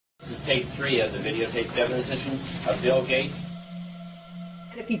This is tape 3 of the videotape deposition of Bill Gates.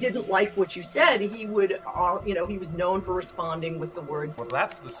 And if he didn't like what you said, he would, he was known for responding with the words, "Well,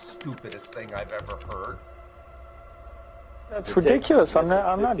 that's the stupidest thing I've ever heard." That's ridiculous. I'm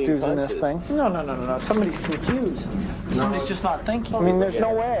not using this thing. No. Somebody's confused. Somebody's just not thinking. I mean, there's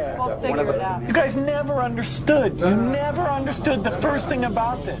no way. We'll figure it out. You guys never understood. You never understood the first thing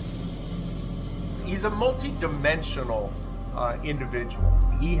about this. He's a multi-dimensional individual.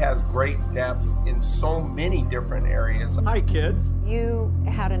 He has great depth in so many different areas. Hi, kids. You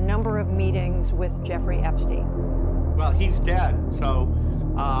had a number of meetings with Jeffrey Epstein. Well, he's dead, so,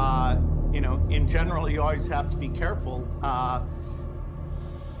 in general, you always have to be careful.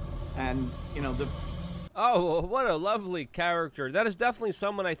 Oh, what a lovely character. That is definitely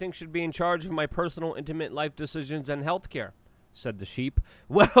someone I think should be in charge of my personal, intimate life decisions and healthcare, said the sheep.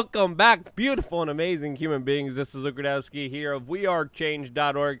 Welcome back, beautiful and amazing human beings. This is Luke Rudkowski here of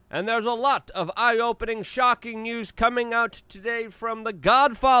wearechange.org, and there's a lot of eye-opening, shocking news coming out today from the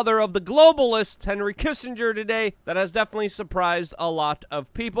godfather of the globalists, Henry Kissinger, today, that has definitely surprised a lot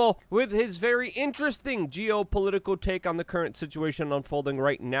of people with his very interesting geopolitical take on the current situation unfolding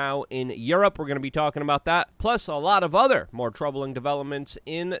right now in Europe. We're going to be talking about that, plus a lot of other more troubling developments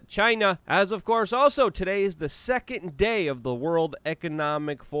in China, as of course also today is the second day of the World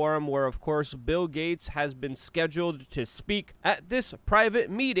Economic Forum, where of course Bill Gates has been scheduled to speak at this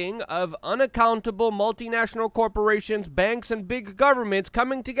private meeting of unaccountable multinational corporations, banks, and big governments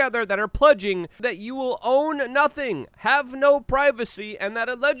coming together that are pledging that you will own nothing, have no privacy, and that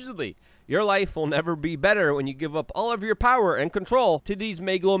allegedly your life will never be better when you give up all of your power and control to these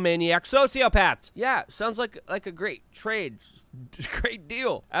megalomaniac sociopaths. Yeah, sounds like a great trade. Great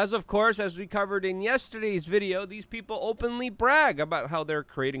deal. As of course, as we covered in yesterday's video, these people openly brag about how they're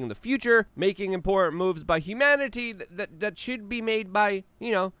creating the future, making important moves by humanity that should be made by,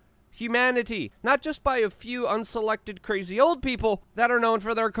 humanity, not just by a few unselected crazy old people that are known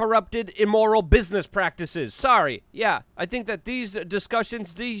for their corrupted, immoral business practices. Sorry. Yeah, I think that these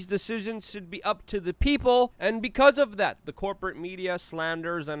discussions, these decisions should be up to the people, and because of that, the corporate media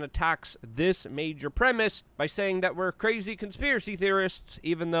slanders and attacks this major premise by saying that we're crazy conspiracy theorists,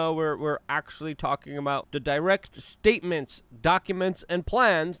 even though we're actually talking about the direct statements, documents, and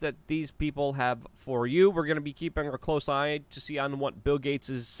plans that these people have for you. We're going to be keeping a close eye to see on what Bill Gates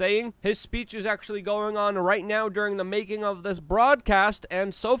is saying. His speech is actually going on right now during the making of this broadcast,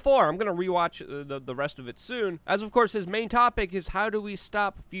 and so far, I'm going to rewatch the rest of it soon, as of course his main topic is how do we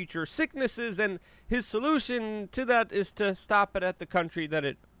stop future sicknesses, and his solution to that is to stop it at the country that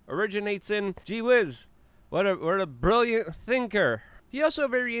it originates in. Gee whiz, what a brilliant thinker. He also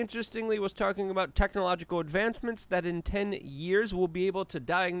very interestingly was talking about technological advancements that in 10 years will be able to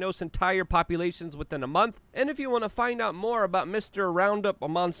diagnose entire populations within a month. And if you want to find out more about Mr. Roundup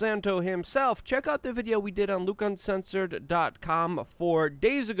Monsanto himself, check out the video we did on LukeUncensored.com 4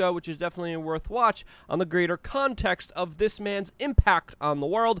 days ago, which is definitely worth watch on the greater context of this man's impact on the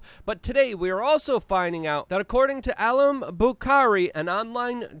world. But today we are also finding out that according to Alam Bukhari, an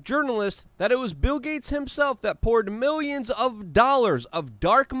online journalist, that it was Bill Gates himself that poured millions of dollars of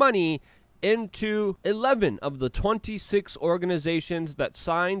dark money into 11 of the 26 organizations that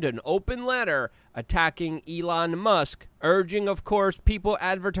signed an open letter attacking Elon Musk, urging, of course, people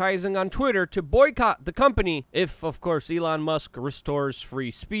advertising on Twitter to boycott the company if, of course, Elon Musk restores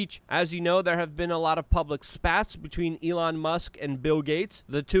free speech. As you know, there have been a lot of public spats between Elon Musk and Bill Gates.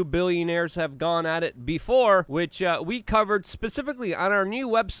 The two billionaires have gone at it before, which we covered specifically on our new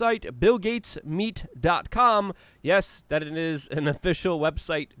website, BillGatesMeet.com. Yes, that it is an official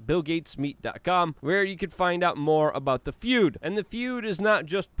website, BillGatesMeet.com, where you could find out more about the feud. And the feud is not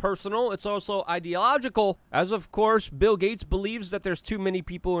just personal, it's also ideological, as of course Bill Gates believes that there's too many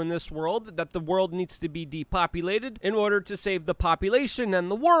people in this world, that the world needs to be depopulated in order to save the population and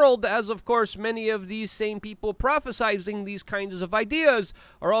the world, as of course many of these same people prophesizing these kinds of ideas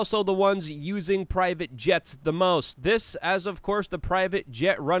are also the ones using private jets the most. This, as of course the private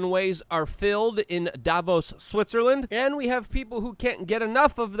jet runways are filled in Davos, Switzerland, and we have people who can't get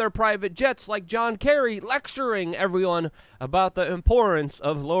enough of their private jets like John Kerry lecturing everyone about the importance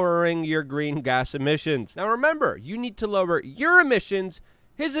of lowering your green gas emissions. Now remember, you need to lower your emissions,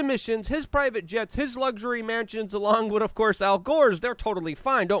 his private jets, his luxury mansions, along with, of course, Al Gore's. They're totally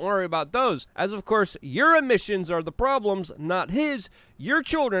fine. Don't worry about those. As, of course, your emissions are the problems, not his. Your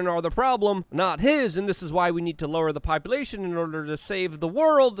children are the problem, not his, and this is why we need to lower the population in order to save the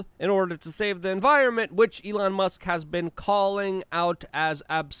world, in order to save the environment, which Elon Musk has been calling out as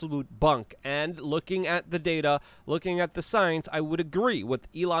absolute bunk. And looking at the data, looking at the science, I would agree with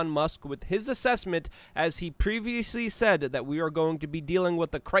Elon Musk with his assessment, as he previously said that we are going to be dealing with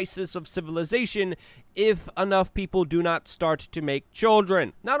with the crisis of civilization if enough people do not start to make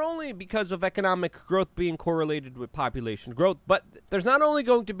children. Not only because of economic growth being correlated with population growth, but there's not only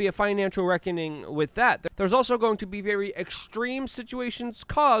going to be a financial reckoning with that, there's also going to be very extreme situations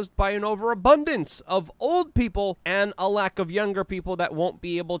caused by an overabundance of old people and a lack of younger people that won't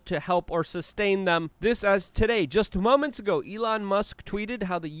be able to help or sustain them. This as today, just moments ago, Elon Musk tweeted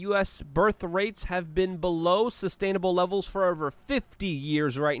how the U.S. birth rates have been below sustainable levels for over 50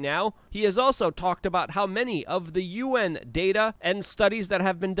 years right now. He has also talked about how many of the UN data and studies that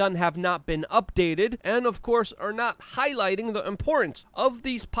have been done have not been updated, and of course are not highlighting the importance of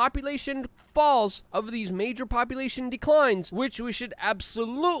these population falls, of these major population declines, which we should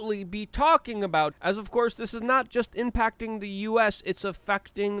absolutely be talking about, as of course this is not just impacting the US, it's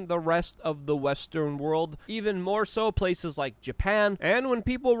affecting the rest of the Western world, even more so places like Japan. And when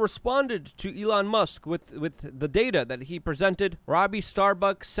people responded to Elon Musk with the data that he presented, Robbie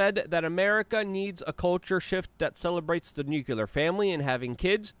Starbuck said that America needs a culture shift that celebrates the nuclear family and having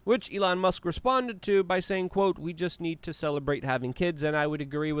kids, which Elon Musk responded to by saying, quote, "We just need to celebrate having kids," and I would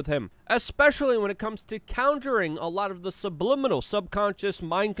agree with him. Especially when it comes to countering a lot of the subliminal, subconscious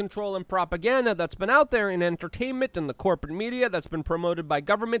mind control and propaganda that's been out there in entertainment and the corporate media, that's been promoted by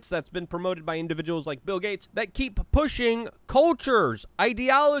governments, that's been promoted by individuals like Bill Gates, that keep pushing cultures,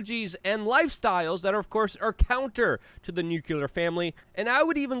 ideologies, and lifestyles that, of course, are counter to the nuclear family. And I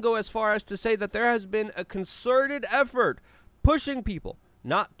would even go as far as to say that there has been a concerted effort pushing people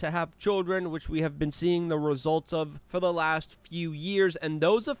not to have children, which we have been seeing the results of for the last few years. And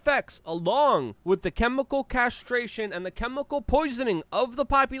those effects, along with the chemical castration and the chemical poisoning of the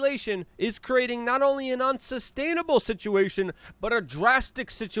population, is creating not only an unsustainable situation, but a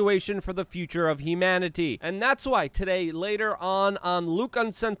drastic situation for the future of humanity. And that's why today, later on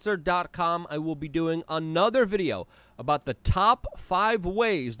LukeUncensored.com, I will be doing another video about the top 5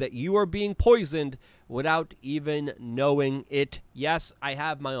 ways that you are being poisoned without even knowing it. Yes, I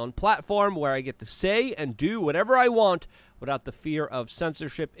have my own platform where I get to say and do whatever I want without the fear of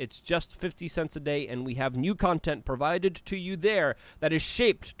censorship. It's just 50 cents a day, and we have new content provided to you there that is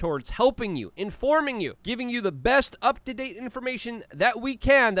shaped towards helping you, informing you, giving you the best up-to-date information that we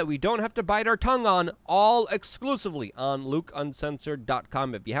can, that we don't have to bite our tongue on, all exclusively on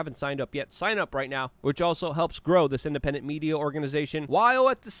LukeUncensored.com. If you haven't signed up yet, sign up right now, which also helps grow this independent media organization, while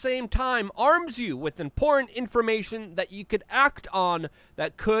at the same time arms you with important information that you could act on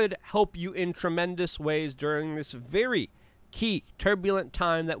that could help you in tremendous ways during this very key turbulent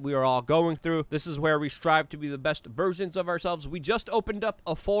time that we are all going through. This is where we strive to be the best versions of ourselves. We just opened up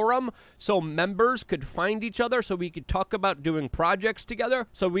a forum so members could find each other, so we could talk about doing projects together,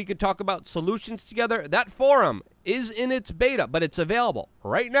 so we could talk about solutions together. That forum is in its beta, but it's available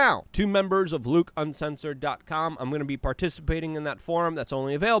right now to members of LukeUncensored.com. I'm going to be participating in that forum. That's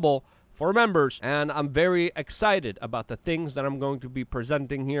only available for members, and I'm very excited about the things that I'm going to be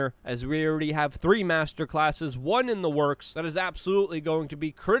presenting here, as we already have 3 master classes, 1 in the works, that is absolutely going to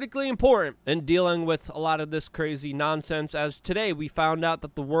be critically important in dealing with a lot of this crazy nonsense, as today we found out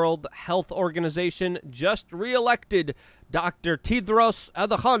that the World Health Organization just re-elected Dr. Tedros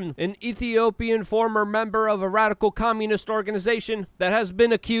Adhanom, an Ethiopian former member of a radical communist organization that has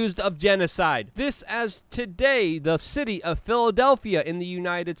been accused of genocide. This as today, the city of Philadelphia in the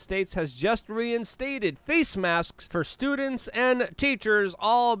United States has just reinstated face masks for students and teachers,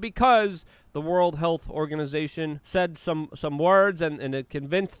 all because the World Health Organization said some words and it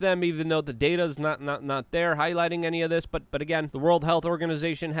convinced them, even though the data is not there highlighting any of this. But again, the World Health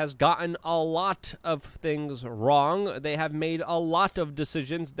Organization has gotten a lot of things wrong. They have made a lot of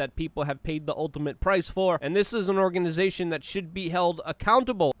decisions that people have paid the ultimate price for. And this is an organization that should be held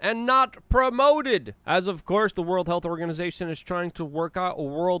accountable and not promoted. As of course, the World Health Organization is trying to work out a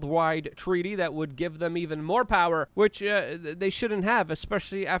worldwide treaty that would give them even more power, which they shouldn't have,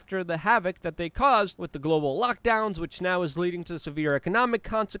 especially after the havoc that they caused with the global lockdowns, which now is leading to severe economic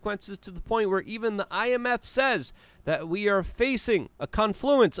consequences, to the point where even the IMF says that we are facing a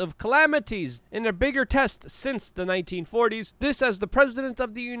confluence of calamities in a bigger test since the 1940s. This as the President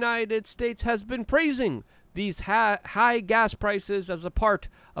of the United States has been praising these high gas prices as a part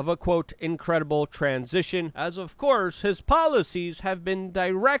of a, quote, incredible transition, as of course his policies have been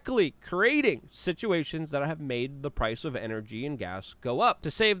directly creating situations that have made the price of energy and gas go up. To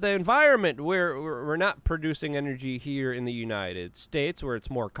save the environment, we're not producing energy here in the United States, where it's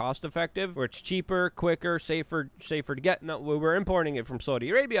more cost effective, where it's cheaper, quicker, safer to get. No, we're importing it from Saudi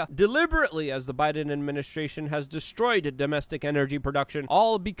Arabia deliberately, as the Biden administration has destroyed domestic energy production,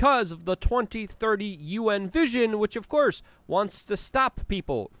 all because of the 2030 UN UN vision, which of course wants to stop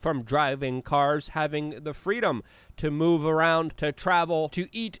people from driving cars, having the freedom to move around, to travel, to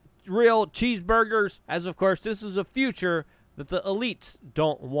eat real cheeseburgers, as of course this is a future that the elites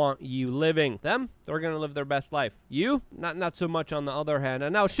don't want you living. Them, they're going to live their best life. You, not so much on the other hand.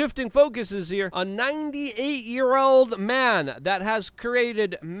 And now shifting focuses here, a 98-year-old man that has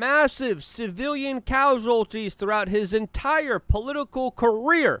created massive civilian casualties throughout his entire political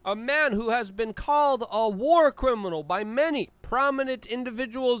career. A man who has been called a war criminal by many prominent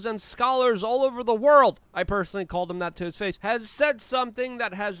individuals and scholars all over the world. I personally called him that to his face. Has said something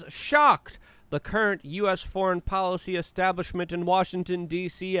that has shocked the current U.S. foreign policy establishment in Washington,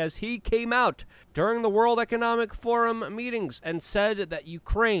 D.C., as he came out during the World Economic Forum meetings and said that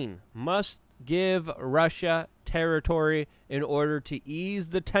Ukraine must give Russia territory in order to ease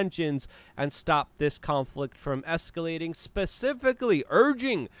the tensions and stop this conflict from escalating, specifically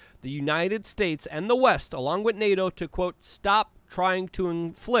urging the United States and the West, along with NATO, to, quote, stop trying to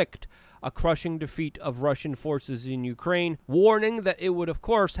inflict a crushing defeat of Russian forces in Ukraine, warning that it would, of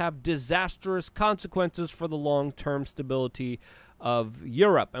course, have disastrous consequences for the long-term stability of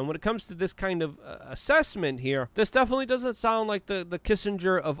Europe. And when it comes to this kind of assessment here, this definitely doesn't sound like the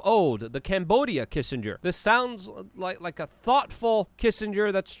Kissinger of old, the Cambodia Kissinger. This sounds like a thoughtful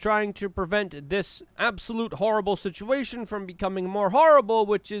Kissinger that's trying to prevent this absolute horrible situation from becoming more horrible,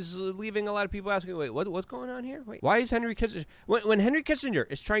 which is leaving a lot of people asking, wait, what's going on here? Wait, why is Henry Kissinger... When Henry Kissinger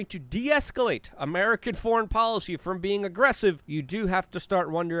is trying to de-escalate American foreign policy from being aggressive, you do have to start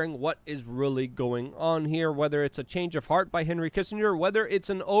wondering what is really going on here, whether it's a change of heart by Henry Kissinger, whether it's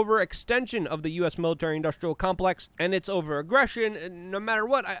an overextension of the U.S. military-industrial complex and its over-aggression. No matter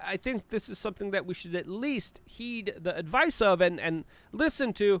what, I think this is something that we should at least heed the advice of and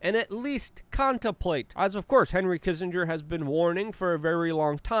listen to and at least contemplate. As, of course, Henry Kissinger has been warning for a very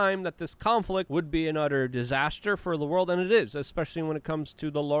long time that this conflict would be an utter disaster for the world, and it is, especially when it comes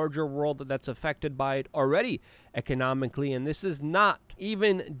to the larger world that's affected by it already economically, and this is not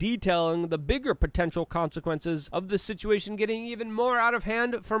even detailing the bigger potential consequences of the situation getting even more out of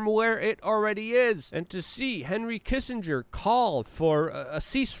hand from where it already is. And to see Henry Kissinger call for a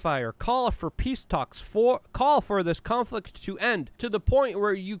ceasefire, call for peace talks, call for this conflict to end, to the point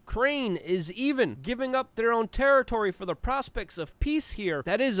where Ukraine is even giving up their own territory for the prospects of peace here,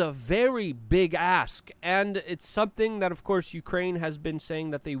 that is a very big ask, and it's something that, of course, Ukraine has been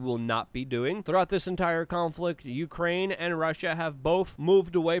saying that they will not be doing. Throughout this entire conflict, Ukraine and Russia have both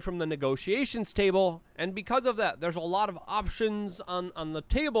moved away from the negotiations table, and because of that, there's a lot of options on the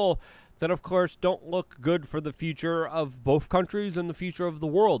table that, of course, don't look good for the future of both countries and the future of the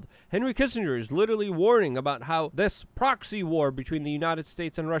world. Henry Kissinger is literally warning about how this proxy war between the United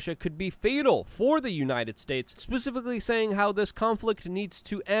States and Russia could be fatal for the United States, specifically saying how this conflict needs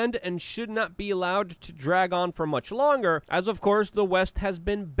to end and should not be allowed to drag on for much longer, as, of course, the West has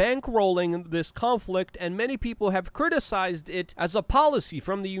been bankrolling this conflict, and many people have criticized it as a policy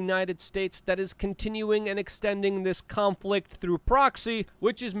from the United States that is continuing and extending this conflict through proxy,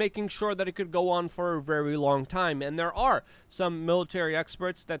 which is making sure that it could go on for a very long time. And there are some military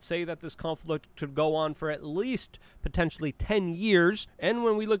experts that say that this conflict could go on for at least potentially 10 years. And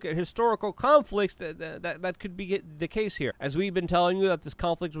when we look at historical conflicts, that could be the case here. As we've been telling you that this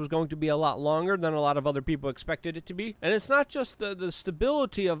conflict was going to be a lot longer than a lot of other people expected it to be. And it's not just the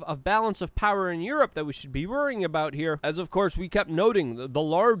stability of balance of power in Europe that we should be worrying about here, as of course we kept noting the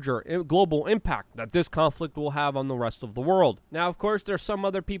larger global impact that this conflict will have on the rest of the world. Now, of course, there's some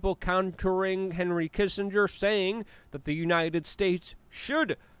other people countering Henry Kissinger, saying that the United States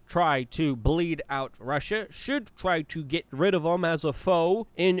should try to bleed out Russia, should try to get rid of them as a foe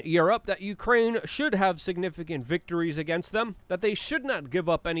in Europe, that Ukraine should have significant victories against them, that they should not give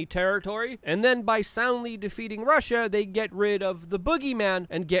up any territory, and then by soundly defeating Russia, they get rid of the boogeyman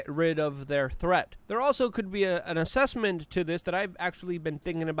and get rid of their threat. There also could be an assessment to this that I've actually been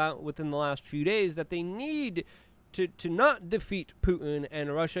thinking about within the last few days, that they need to not defeat Putin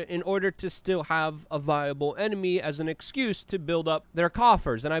and Russia in order to still have a viable enemy as an excuse to build up their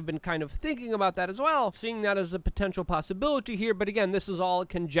coffers. And I've been kind of thinking about that as well, seeing that as a potential possibility here. But again, this is all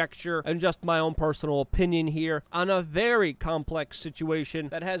conjecture and just my own personal opinion here on a very complex situation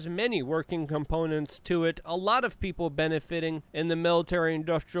that has many working components to it. A lot of people benefiting in the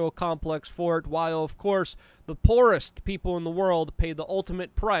military-industrial complex for it, while, of course, the poorest people in the world pay the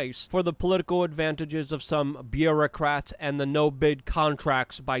ultimate price for the political advantages of some bureaucrats and the no-bid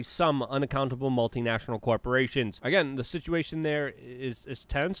contracts by some unaccountable multinational corporations. Again, the situation there is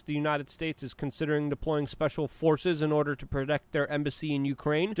tense. The United States is considering deploying special forces in order to protect their embassy in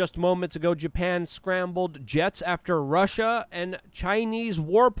Ukraine. Just moments ago, Japan scrambled jets after Russia and Chinese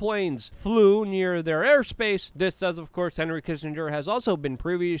warplanes flew near their airspace. This as, of course, Henry Kissinger has also been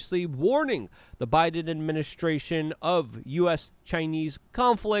previously warning the Biden administration of U.S.-Chinese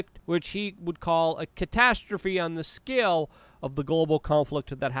conflict, which he would call a catastrophe on the scale of the global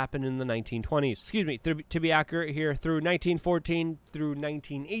conflict that happened in the 1920s. Excuse me, to be accurate here, through 1914 through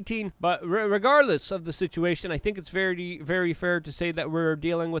 1918. But regardless of the situation, I think it's very, very fair to say that we're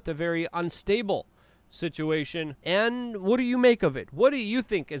dealing with a very unstable situation. And what do you make of it? What do you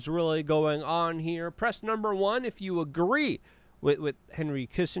think is really going on here? Press number 1 if you agree with Henry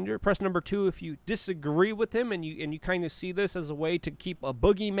Kissinger. Press number 2 if you disagree with him and you kind of see this as a way to keep a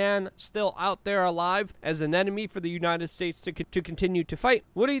boogeyman still out there alive as an enemy for the United States to continue to fight.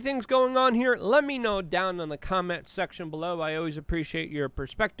 What do you think's going on here? Let me know down in the comment section below. I always appreciate your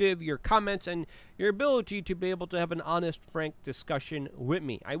perspective, your comments, and your ability to be able to have an honest, frank discussion with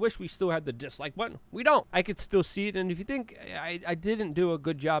me. I wish we still had the dislike button. We don't. I could still see it, and if you think I didn't do a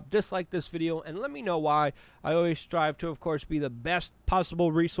good job, dislike this video and let me know why. I always strive to, of course, be the best possible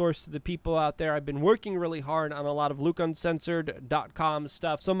resource to the people out there. I've been working really hard on a lot of LukeUncensored.com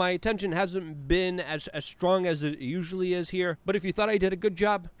stuff, so my attention hasn't been as strong as it usually is here. But if you thought I did a good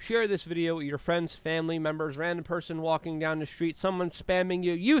job, share this video with your friends, family members, random person walking down the street, someone spamming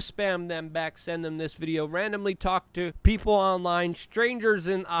you, you spam them back, send them this video, randomly talk to people online, strangers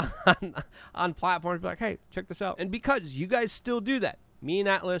on platforms, like, hey, check this out. And because you guys still do that, me and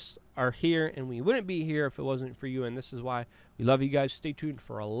Atlas are here, and we wouldn't be here if it wasn't for you, and this is why we love you guys. Stay tuned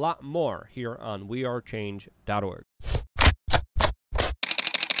for a lot more here on WeAreChange.org.